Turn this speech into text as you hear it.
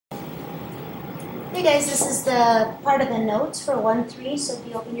Okay guys, this is the part of the notes for 1.3, so if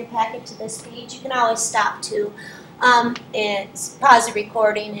you open your packet to this page, you can always stop to and pause the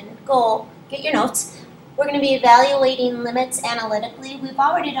recording and go get your notes. We're going to be evaluating limits analytically. We've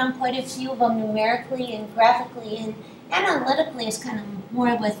already done quite a few of them numerically and graphically, and analytically is kind of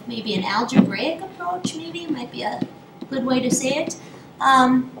more with maybe an algebraic approach, maybe, might be a good way to say it.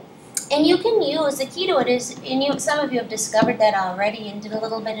 And you can use, the key to it is, and some of you have discovered that already and did a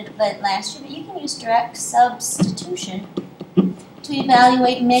little bit of it last year, but you can use direct substitution to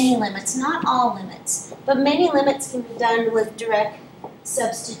evaluate many limits, not all limits, but many limits can be done with direct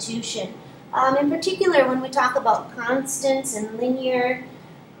substitution. In particular, when we talk about constants and linear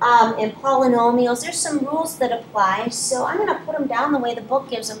and polynomials, there's some rules that apply, so I'm going to put them down the way the book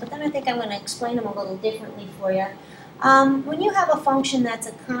gives them, but then I think I'm going to explain them a little differently for you. When you have a function that's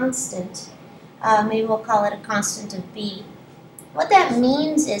a constant, maybe we'll call it a constant of b, what that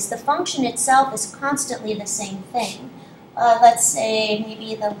means is the function itself is constantly the same thing. Let's say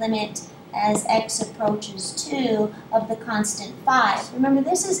maybe the limit as x approaches 2 of the constant 5. Remember,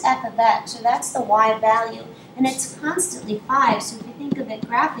 this is f of x, so that's the y value, and it's constantly 5, so if you think of it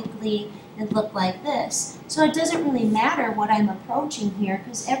graphically, it'd look like this. So it doesn't really matter what I'm approaching here,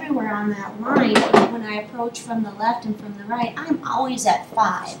 because everywhere on that line, when I approach from the left and from the right, I'm always at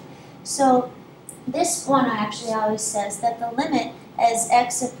 5. So this one actually always says that the limit as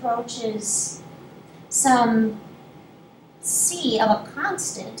x approaches some c of a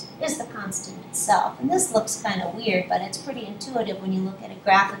constant is the constant itself. And this looks kind of weird, but it's pretty intuitive when you look at it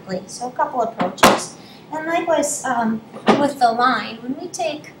graphically. So a couple approaches. And likewise with the line, when we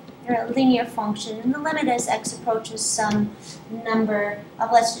take a linear function, and the limit as x approaches some number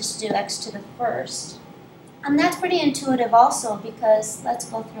of, let's just do x to the first. And that's pretty intuitive also, because let's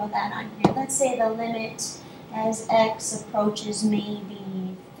go throw that on here. Let's say the limit as x approaches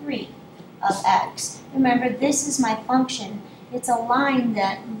maybe 3 of x. Remember, this is my function. It's a line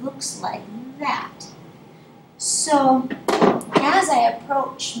that looks like that. So as I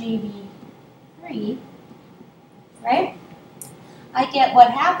approach maybe 3, right? I get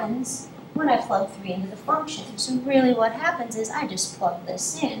what happens when I plug 3 into the function. So really what happens is I just plug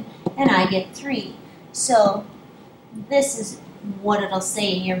this in and I get 3. So this is what it'll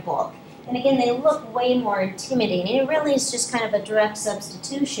say in your book. And again, they look way more intimidating. It really is just kind of a direct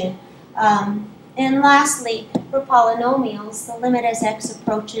substitution. And lastly, for polynomials, the limit as x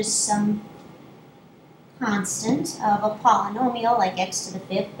approaches some constant of a polynomial, like x to the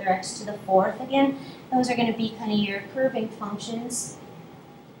 5th or x to the 4th. Again, those are going to be kind of your curving functions.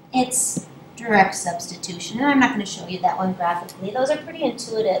 It's direct substitution, and I'm not going to show you that one graphically. Those are pretty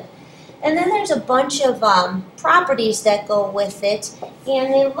intuitive. And then there's a bunch of properties that go with it,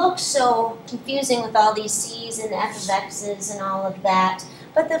 and they look so confusing with all these c's and f of x's and all of that.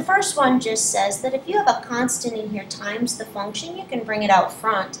 But the first one just says that if you have a constant in here times the function, you can bring it out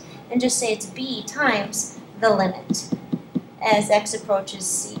front and just say it's b times the limit as x approaches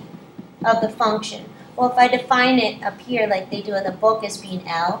c of the function. Well, if I define it up here like they do in the book as being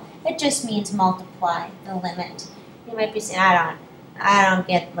L, it just means multiply the limit. You might be saying, I don't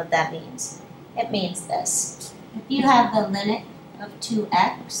get what that means. It means this. If you have the limit of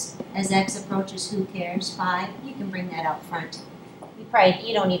 2x as x approaches, who cares, 5, you can bring that out front.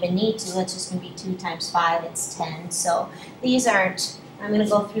 You don't even need to, it's just going to be 2 times 5, it's 10. So these aren't, I'm going to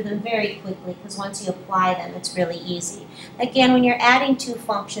go through them very quickly because once you apply them, it's really easy. Again, when you're adding two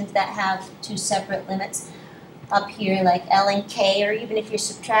functions that have two separate limits up here, like L and K, or even if you're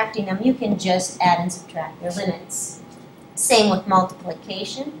subtracting them, you can just add and subtract their limits. Same with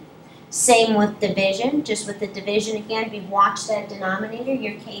multiplication. Same with division. Just with the division, again, if you watch that denominator,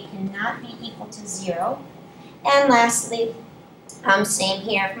 your K cannot be equal to 0. And lastly, same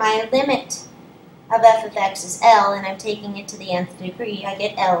here. If my limit of f of x is L, and I'm taking it to the nth degree, I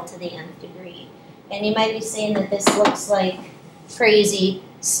get L to the nth degree. And you might be saying that this looks like crazy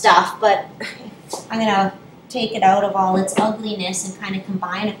stuff, but I'm going to take it out of all its ugliness and kind of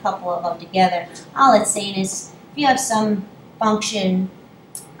combine a couple of them together. All it's saying is, if you have some function,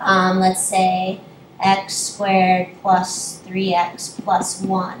 let's say x squared plus 3x plus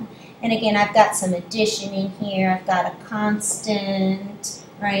 1, and again, I've got some addition in here, I've got a constant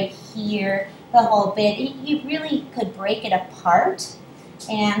right here, the whole bit. You really could break it apart,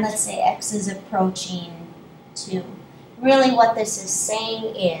 and let's say x is approaching 2. Really what this is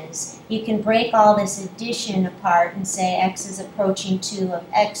saying is you can break all this addition apart and say x is approaching 2 of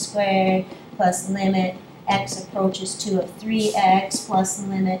x squared plus limit x approaches 2 of 3x plus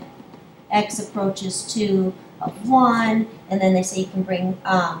limit x approaches 2 of 1, and then they say you can bring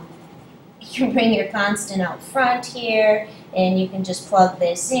you can bring your constant out front here, and you can just plug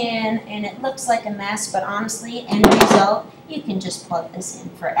this in, and it looks like a mess, but honestly, end result, you can just plug this in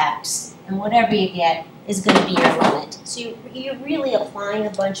for x, and whatever you get is going to be your limit. So you're really applying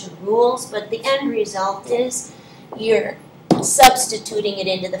a bunch of rules, but the end result is you're substituting it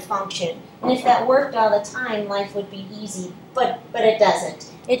into the function. And if that worked all the time, life would be easy, but it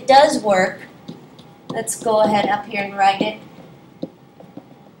doesn't. It does work. Let's go ahead up here and write it.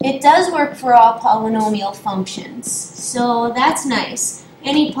 It does work for all polynomial functions, so that's nice.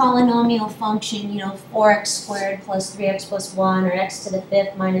 Any polynomial function, 4x squared plus 3x plus 1, or x to the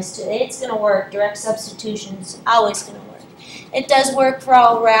 5th minus 2, it's going to work. Direct substitution is always going to work. It does work for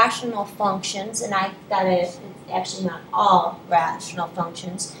all rational functions, and it's actually not all rational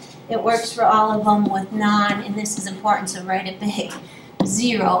functions. It works for all of them with and this is important, so write it big,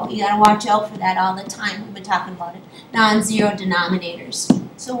 0. You got to watch out for that all the time. We've been talking about it. Non-zero denominators.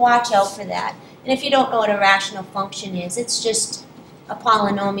 So watch out for that. And if you don't know what a rational function is, it's just a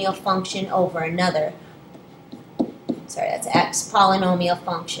polynomial function over another. Sorry, that's x, polynomial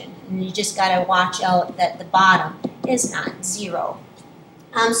function. And you just got to watch out that the bottom is not 0.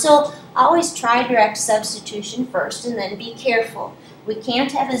 So always try direct substitution first, and then be careful. We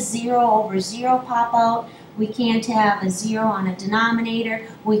can't have a 0 over 0 pop out. We can't have a 0 on a denominator.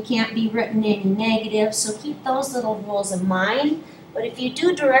 We can't be written in negative. So keep those little rules in mind. But if you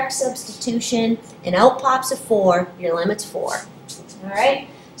do direct substitution and out pops a 4, your limit's 4. All right?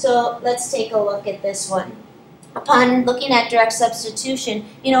 So let's take a look at this one. Upon looking at direct substitution,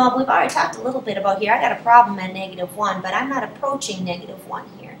 we've already talked a little bit about here. I got a problem at -1, but I'm not approaching -1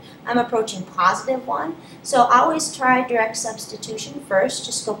 here. I'm approaching +1. So always try direct substitution first.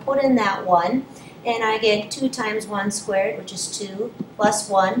 Just go put in that 1, and I get 2 times 1 squared, which is 2, plus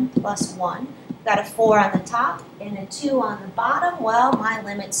 1, plus 1. Got a 4 on the top and a 2 on the bottom. Well, my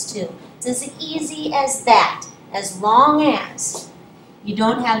limit's 2. It's as easy as that, as long as you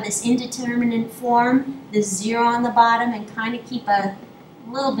don't have this indeterminate form, this 0 on the bottom, and kind of keep a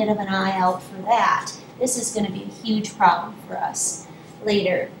little bit of an eye out for that. This is going to be a huge problem for us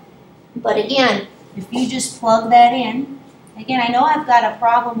later. But again, if you just plug that in, again, I know I've got a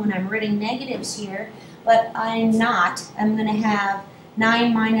problem when I'm writing negatives here, but I'm not. I'm going to have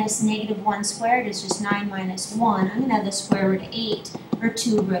 9 minus -1 squared is just 9 minus 1. I'm going to have the square root of 8, or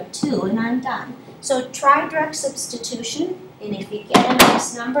 2 root 2, and I'm done. So try direct substitution, and if you get a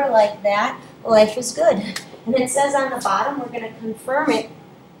nice number like that, life is good. And it says on the bottom, we're going to confirm it.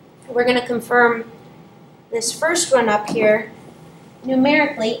 We're going to confirm this first one up here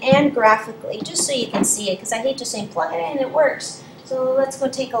numerically and graphically, just so you can see it, because I hate just saying plug it in, it works. So let's go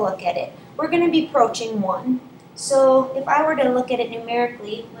take a look at it. We're going to be approaching 1. So if I were to look at it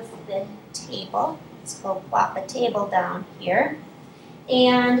numerically with the table, let's go plop a table down here,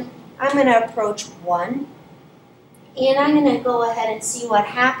 and I'm going to approach 1, and I'm going to go ahead and see what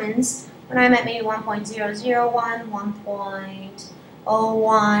happens when I'm at maybe 1.001,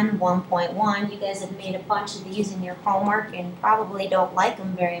 1.01, 1.1. You guys have made a bunch of these in your homework and probably don't like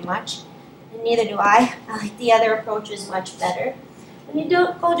them very much, and neither do I. I like the other approaches much better. When you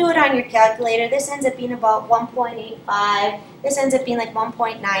go do it on your calculator, this ends up being about 1.85. This ends up being like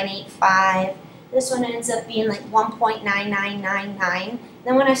 1.985. This one ends up being like 1.9999.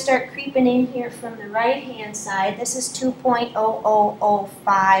 Then when I start creeping in here from the right-hand side, this is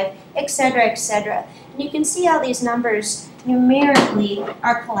 2.0005, etc., etc. And you can see how these numbers numerically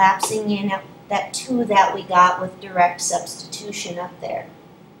are collapsing in at that 2 that we got with direct substitution up there.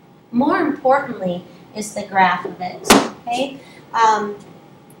 More importantly is the graph of it, okay? I'm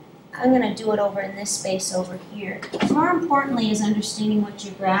going to do it over in this space over here. More importantly is understanding what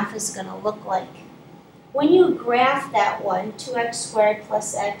your graph is going to look like. When you graph that one, 2x squared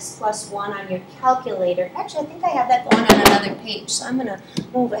plus x plus 1 on your calculator, actually I think I have that going on another page, so I'm going to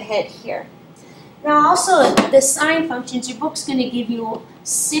move ahead here. Now also, the sine functions, your book's going to give you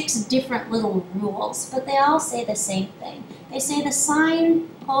 6 different little rules, but they all say the same thing. They say the sine,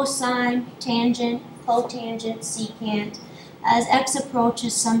 cosine, tangent, cotangent, secant, as x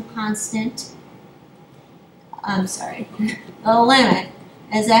approaches some constant, the limit,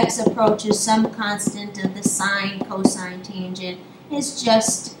 as x approaches some constant of the sine, cosine, tangent, is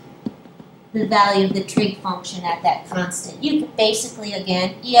just the value of the trig function at that constant. You can basically,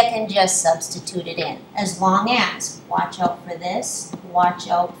 again, you can just substitute it in, as long as, watch out for this, watch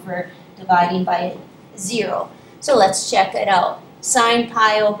out for dividing by 0. So let's check it out. Sine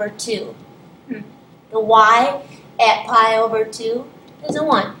pi over 2. The y at pi over 2 is a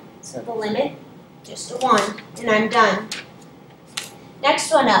 1. So the limit, just a 1, and I'm done.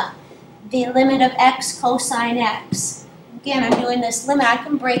 Next one up, the limit of x cosine x. Again, I'm doing this limit. I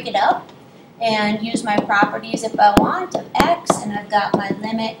can break it up. and use my properties if I want of x, and I've got my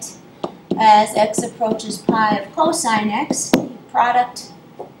limit as x approaches pi of cosine x, product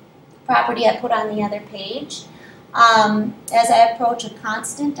property I put on the other page. As I approach a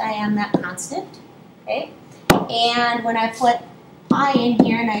constant, I am that constant, okay? And when I put pi in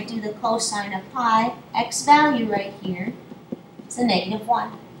here and I do the cosine of pi, x value right here is a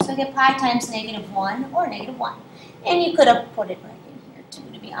 -1. So I get pi times -1 or -1. And you could have put it right in here too,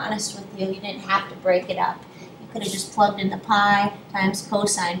 to be honest with you. You didn't have to break it up. You could have just plugged in the pi times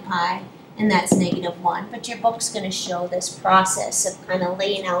cosine pi, and that's -1. But your book's going to show this process of kind of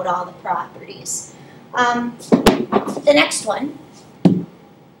laying out all the properties. The next one,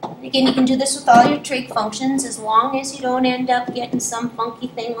 again, you can do this with all your trig functions as long as you don't end up getting some funky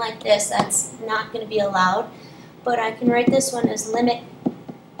thing like this. That's not going to be allowed. But I can write this one as limit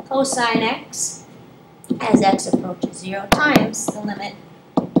cosine x as x approaches 0 times the limit.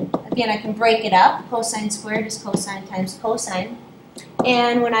 Again, I can break it up. Cosine squared is cosine times cosine.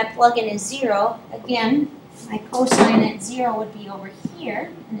 And when I plug in a 0, again, my cosine at 0 would be over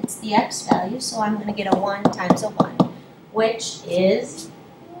here, and it's the x value, so I'm going to get a 1 times a 1, which is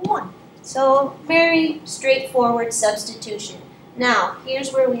 1. So very straightforward substitution. Now,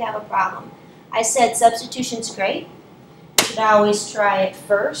 here's where we have a problem. I said substitution's great. You should always try it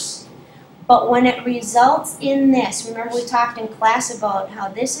first. But when it results in this, remember we talked in class about how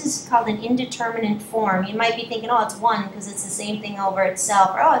this is called an indeterminate form. You might be thinking, oh, it's 1 because it's the same thing over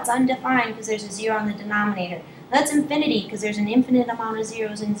itself. Or, oh, it's undefined because there's a 0 on the denominator. That's infinity because there's an infinite amount of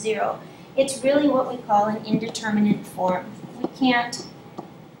zeros in 0. It's really what we call an indeterminate form. We can't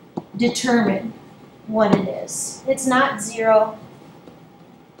determine what it is. It's not 0.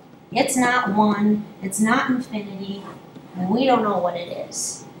 It's not 1. It's not infinity. And we don't know what it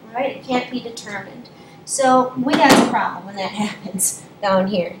is. Right? It can't be determined. So we got a problem when that happens down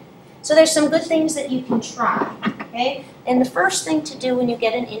here. So there's some good things that you can try. Okay? And the first thing to do when you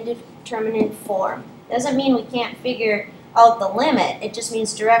get an indeterminate form doesn't mean we can't figure out the limit. It just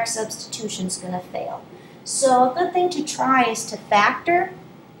means direct substitution is going to fail. So a good thing to try is to factor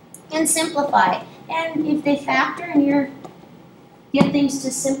and simplify. And if they factor and you get things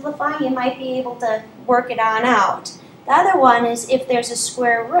to simplify, you might be able to work it on out. The other one is if there's a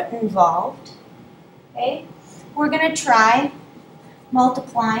square root involved, okay, we're going to try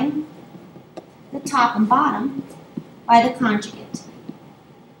multiplying the top and bottom by the conjugate.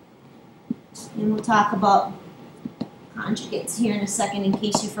 And we'll talk about conjugates here in a second in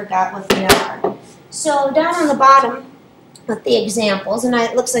case you forgot what they are. So down on the bottom with the examples, and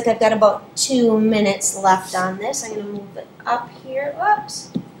it looks like I've got about 2 minutes left on this. I'm going to move it up here.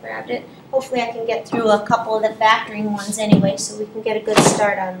 Whoops, grabbed it. Hopefully I can get through a couple of the factoring ones anyway so we can get a good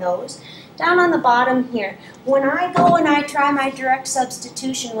start on those. Down on the bottom here, when I go and I try my direct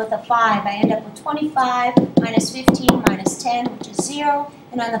substitution with a 5, I end up with 25 minus 15 minus 10, which is 0.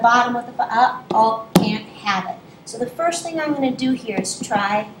 And on the bottom with the 5, oh, can't have it. So the first thing I'm going to do here is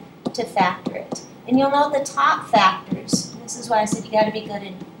try to factor it. And you'll note the top factors. This is why I said you got to be good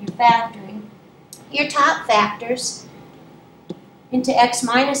at your factoring. Your top factors into x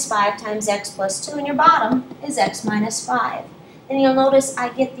minus 5 times x plus 2, and your bottom is x minus 5. And you'll notice I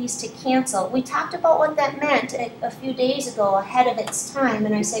get these to cancel. We talked about what that meant a few days ago ahead of its time,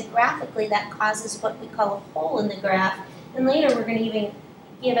 and I said graphically that causes what we call a hole in the graph. And later we're going to even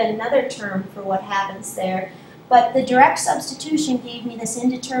give another term for what happens there. But the direct substitution gave me this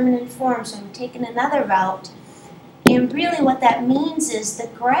indeterminate form, so I'm taking another route. And really what that means is the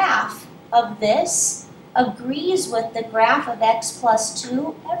graph of this agrees with the graph of x plus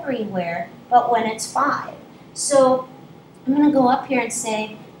 2 everywhere, but when it's 5. So I'm going to go up here and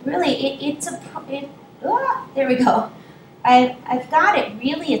say, really, there we go. I've got it.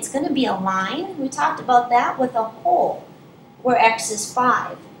 Really, it's going to be a line. We talked about that with a hole where x is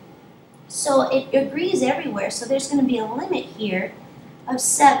 5. So it agrees everywhere. So there's going to be a limit here of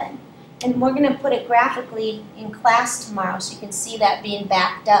 7. And we're going to put it graphically in class tomorrow so you can see that being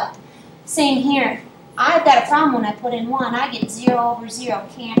backed up. Same here. I've got a problem when I put in 1. I get 0 over 0.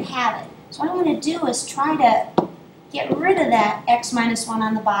 Can't have it. So what I'm going to do is try to get rid of that x minus 1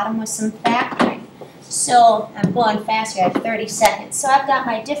 on the bottom with some factoring. So I'm going fast here. I have 30 seconds. So I've got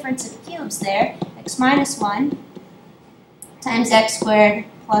my difference of cubes there. X minus 1 times x squared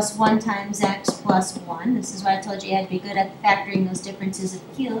plus 1 times x plus 1. This is why I told you you had to be good at factoring those differences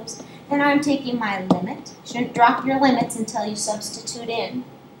of cubes. And I'm taking my limit. You shouldn't drop your limits until you substitute in.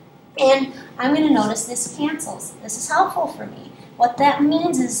 And I'm going to notice this cancels. This is helpful for me. What that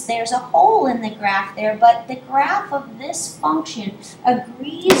means is there's a hole in the graph there, but the graph of this function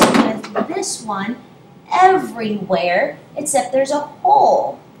agrees with this one everywhere, except there's a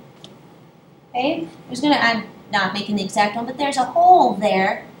hole. Okay, I'm not making the exact one, but there's a hole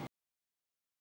there